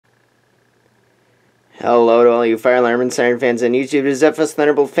Hello to all you fire alarm and siren fans on YouTube. It is FS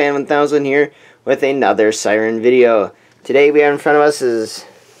Thunderbolt Fan 1000 here with another siren video. Today we have in front of us is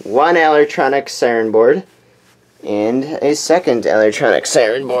one Alertronic siren board and a second Alertronic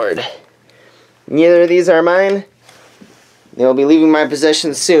siren board. Neither of these are mine. They will be leaving my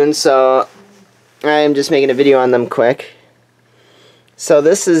possession soon, so I am just making a video on them quick. So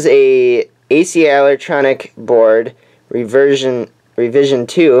this is a ACA Alertronic board revision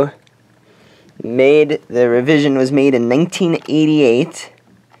 2. The revision was made in 1988,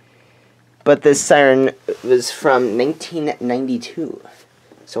 but this siren was from 1992.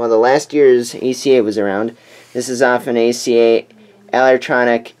 So one of the last years ACA was around. This is off an ACA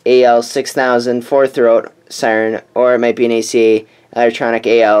Alertronic AL6000 4-throat siren, or it might be an ACA Alertronic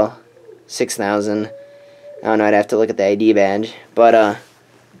AL6000. I don't know, I'd have to look at the ID badge. But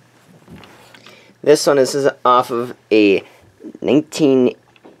this one is off of a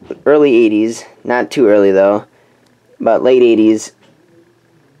early 80s, not too early though, but late 80s,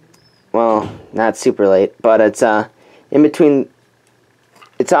 well, not super late, but it's in between.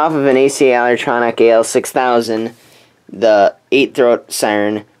 It's off of an ACA Alertronic AL6000, the 8-throat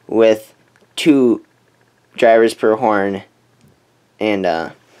siren with 2 drivers per horn, and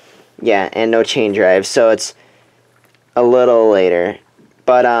yeah, and no chain drive, so it's a little later,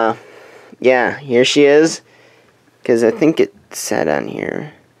 but yeah, here she is, because I think it said on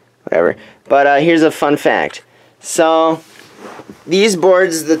here. Whatever. But here's a fun fact. So these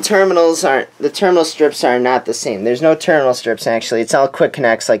boards, the terminal strips are not the same. There's no terminal strips actually. It's all quick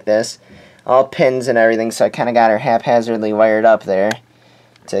connects like this, all pins and everything. So I kind of got her haphazardly wired up there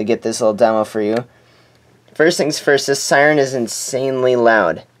to get this little demo for you. First things first, this siren is insanely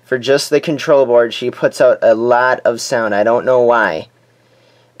loud. For just the control board, she puts out a lot of sound. I don't know why,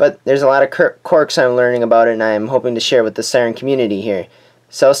 but there's a lot of quirks I'm learning about it, and I'm hoping to share with the siren community here.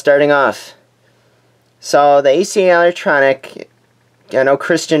 So starting off, so the ACA Alertronic, I know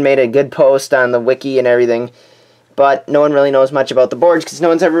Christian made a good post on the wiki and everything, but no one really knows much about the boards because no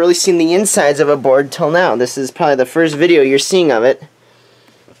one's ever really seen the insides of a board till now. This is probably the first video you're seeing of it.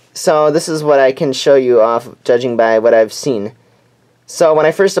 So this is what I can show you off, judging by what I've seen. So when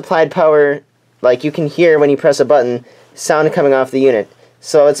I first applied power, like you can hear when you press a button, sound coming off the unit.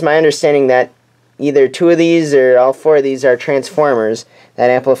 So it's my understanding that either 2 of these or all 4 of these are transformers that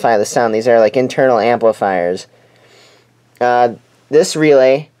amplify the sound. These are like internal amplifiers. This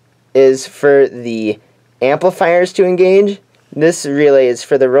relay is for the amplifiers to engage. This relay is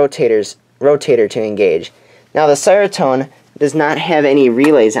for the rotator to engage. Now the Cyratone does not have any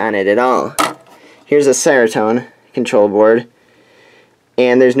relays on it at all. Here's a Cyratone control board,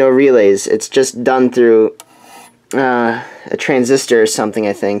 and there's no relays. It's just done through a transistor or something,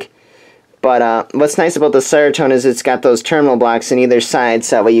 I think. But what's nice about the Cyratone is it's got those terminal blocks on either side,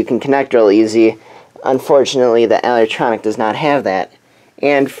 so that way you can connect real easy. Unfortunately, the Alertronic does not have that.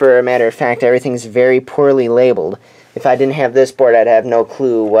 And for a matter of fact, everything's very poorly labeled. If I didn't have this board, I'd have no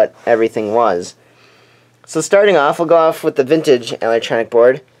clue what everything was. So starting off, we'll go off with the vintage Alertronic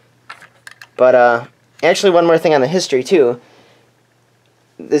board. But actually, one more thing on the history, too.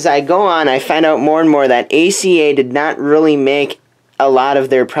 As I go on, I find out more and more that ACA did not really make a lot of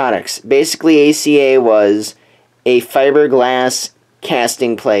their products. Basically, ACA was a fiberglass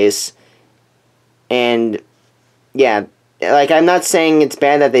casting place, and yeah, like, I'm not saying it's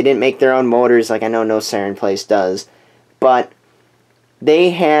bad that they didn't make their own motors, like I know no siren place does, but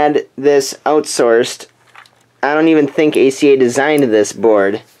they had this outsourced. I don't even think ACA designed this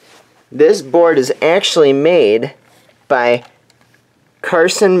board. This board is actually made by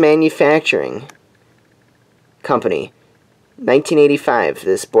Carson Manufacturing Company. 1985,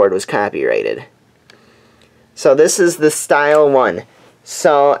 this board was copyrighted. So this is the style 1.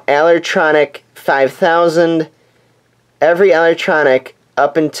 So Alertronic 5000, every Alertronic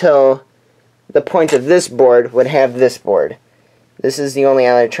up until the point of this board would have this board. This is the only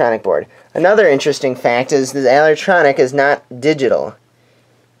Alertronic board. Another interesting fact is the Alertronic is not digital.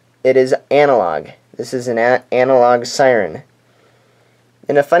 It is analog. This is an analog siren.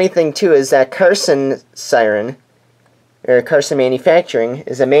 And a funny thing too is that Carson Siren, or Carson Manufacturing,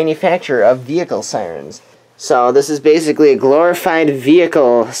 is a manufacturer of vehicle sirens. So this is basically a glorified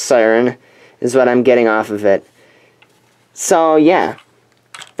vehicle siren, is what I'm getting off of it. So yeah.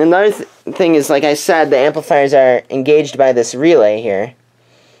 Another thing is, like I said, the amplifiers are engaged by this relay here.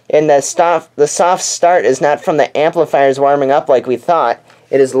 And the soft start is not from the amplifiers warming up like we thought.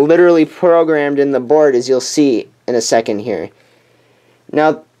 It is literally programmed in the board, as you'll see in a second here.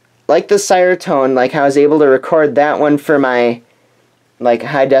 Now, like the Cyratone, like how I was able to record that one for my like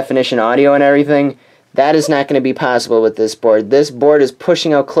high definition audio and everything, That is not going to be possible with this board. This board is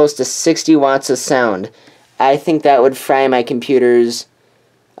pushing out close to 60 watts of sound. I think that would fry my computer's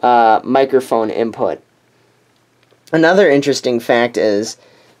microphone input. Another interesting fact is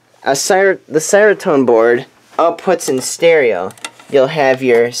the Cyrotone board outputs in stereo. You'll have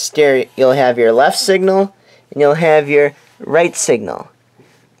your left signal and you'll have your right signal.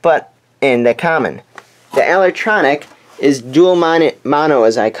 But in the common, the Alertronic is dual mono,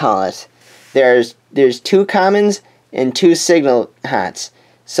 as I call it. There's two commons and two signal hots.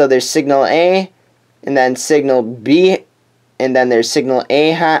 So there's signal A and then signal B, and then there's signal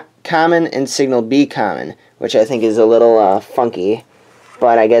A hot common and signal B common, which I think is a little funky,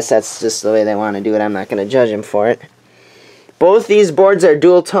 but I guess that's just the way they want to do it. I'm not going to judge them for it. Both these boards are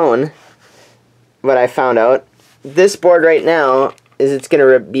dual tone, what I found out. This board right now it's going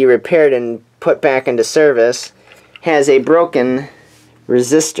to be repaired and put back into service. Has a broken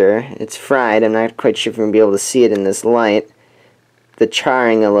resistor. It's fried. I'm not quite sure if you're going to be able to see it in this light. The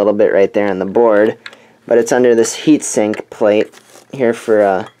charring a little bit right there on the board, but it's under this heatsink plate here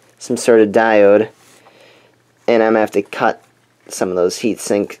for some sort of diode, and I'm going to have to cut some of those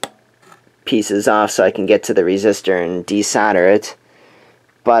heatsink pieces off so I can get to the resistor and desolder it.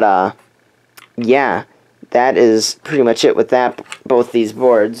 But yeah, that is pretty much it with that, both these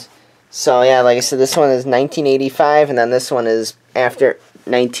boards. So yeah, like I said, this one is 1985, and then this one is after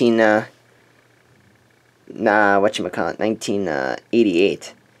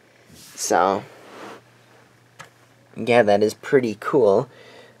 1988. So yeah, that is pretty cool.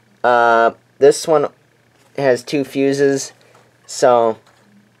 This one has two fuses, so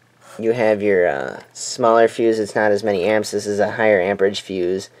you have your smaller fuse. It's not as many amps. This is a higher amperage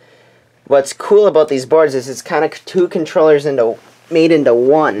fuse. What's cool about these boards is it's kind of two controllers made into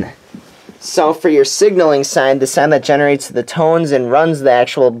one. So for your signaling side, the side that generates the tones and runs the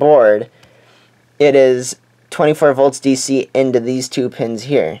actual board, it is 24 volts DC into these two pins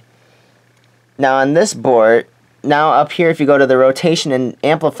here. Now on this board, now up here, if you go to the rotation and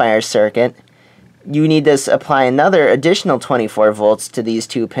amplifier circuit, you need to apply another additional 24 volts to these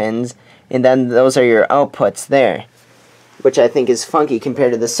two pins, and then those are your outputs there, which I think is funky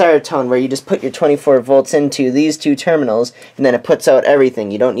compared to the Cyrotone, where you just put your 24 volts into these two terminals and then it puts out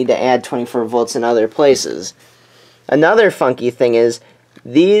everything. You don't need to add 24 volts in other places. Another funky thing is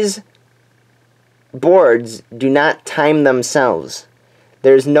these boards do not time themselves.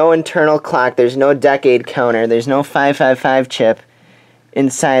 There's no internal clock, there's no decade counter, there's no 555 chip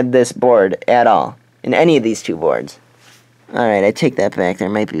inside this board at all, in any of these two boards. Alright, I take that back. There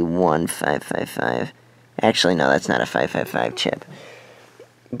might be one 555. Actually, no, that's not a 555 chip.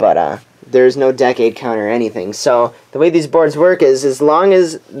 But there's no decade counter or anything. So the way these boards work is, as long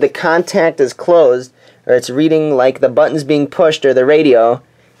as the contact is closed, or it's reading like the button's being pushed or the radio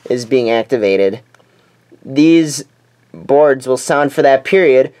is being activated, these boards will sound for that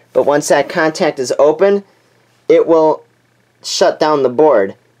period, but once that contact is open, it will shut down the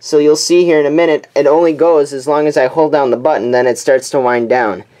board. So you'll see here in a minute, it only goes as long as I hold down the button, then it starts to wind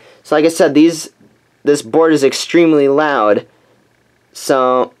down. So like I said, this board is extremely loud,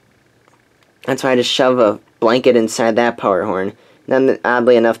 so that's why I just shove a blanket inside that power horn. And then,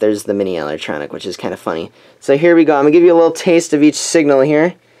 oddly enough, there's the mini Alertronic, which is kind of funny. So here we go. I'm going to give you a little taste of each signal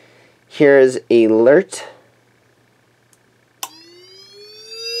here. Here is Alert.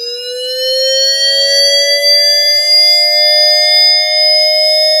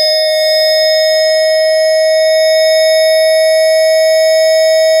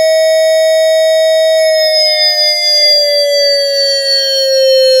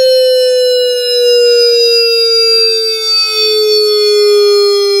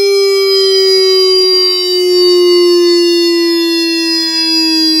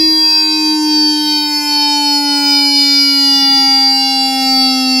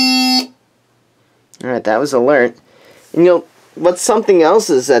 Alright, that was Alert. And what's something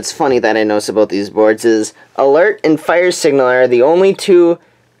else is that's funny that I notice about these boards is Alert and Fire Signal are the only two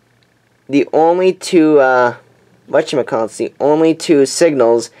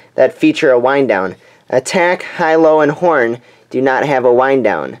signals that feature a wind down. Attack, High, Low, and Horn do not have a wind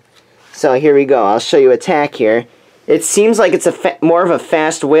down. So here we go. I'll show you Attack here. It seems like it's more of a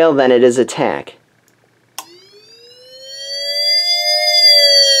fast wail than it is Attack.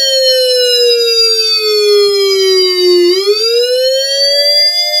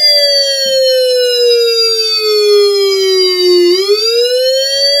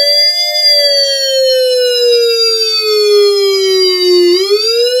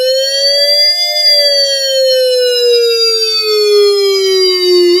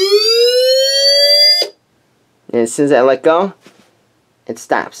 And as soon as I let go, it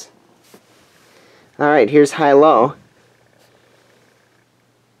stops. Alright, here's high-low.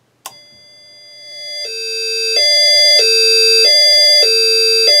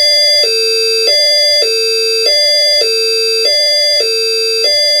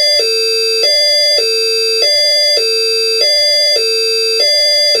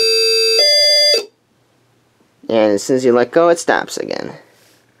 And as soon as you let go, it stops again.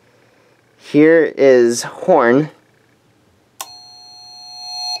 Here is horn.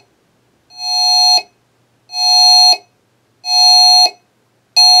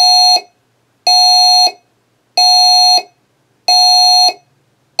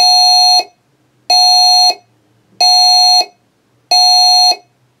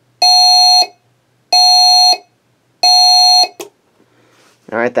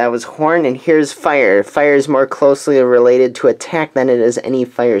 Alright, that was horn, and here's fire. Fire is more closely related to attack than it is any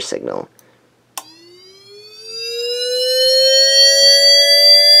fire signal.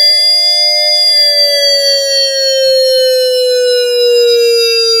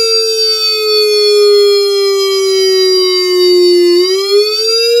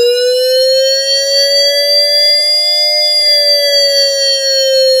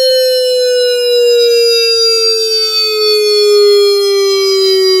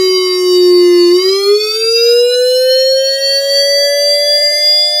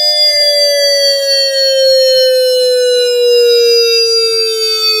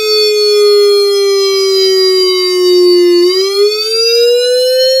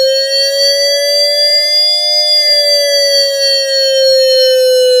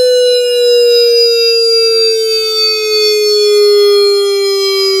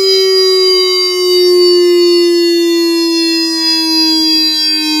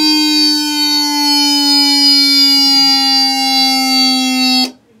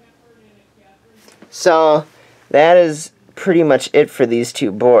 So that is pretty much it for these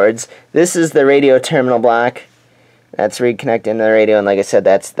two boards. This is the radio terminal block. That's reconnecting to the radio, and like I said,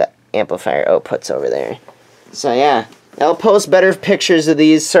 that's the amplifier outputs over there. So yeah, I'll post better pictures of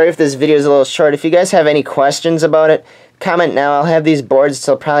these. Sorry if this video is a little short. If you guys have any questions about it, comment now. I'll have these boards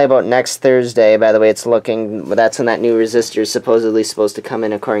till probably about next Thursday, by the way it's looking. That's when that new resistor is supposedly supposed to come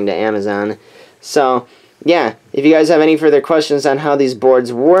in according to Amazon. So yeah, if you guys have any further questions on how these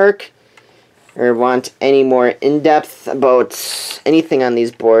boards work, or want any more in-depth about anything on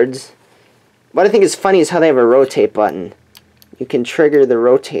these boards, what I think is funny is how they have a rotate button. You can trigger the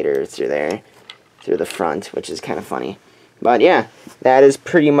rotator through there, through the front, which is kind of funny. But yeah, that is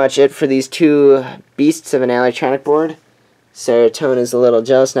pretty much it for these two beasts of an Alertronic board. Serotonin is a little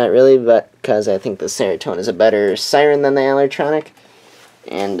jealous, not really, but because I think the Serotonin is a better siren than the Alertronic.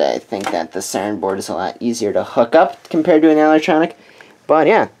 And I think that the siren board is a lot easier to hook up compared to an Alertronic. But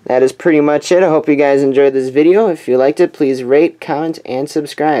yeah, that is pretty much it. I hope you guys enjoyed this video. If you liked it, please rate, comment, and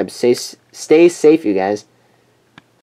subscribe. Stay safe, you guys.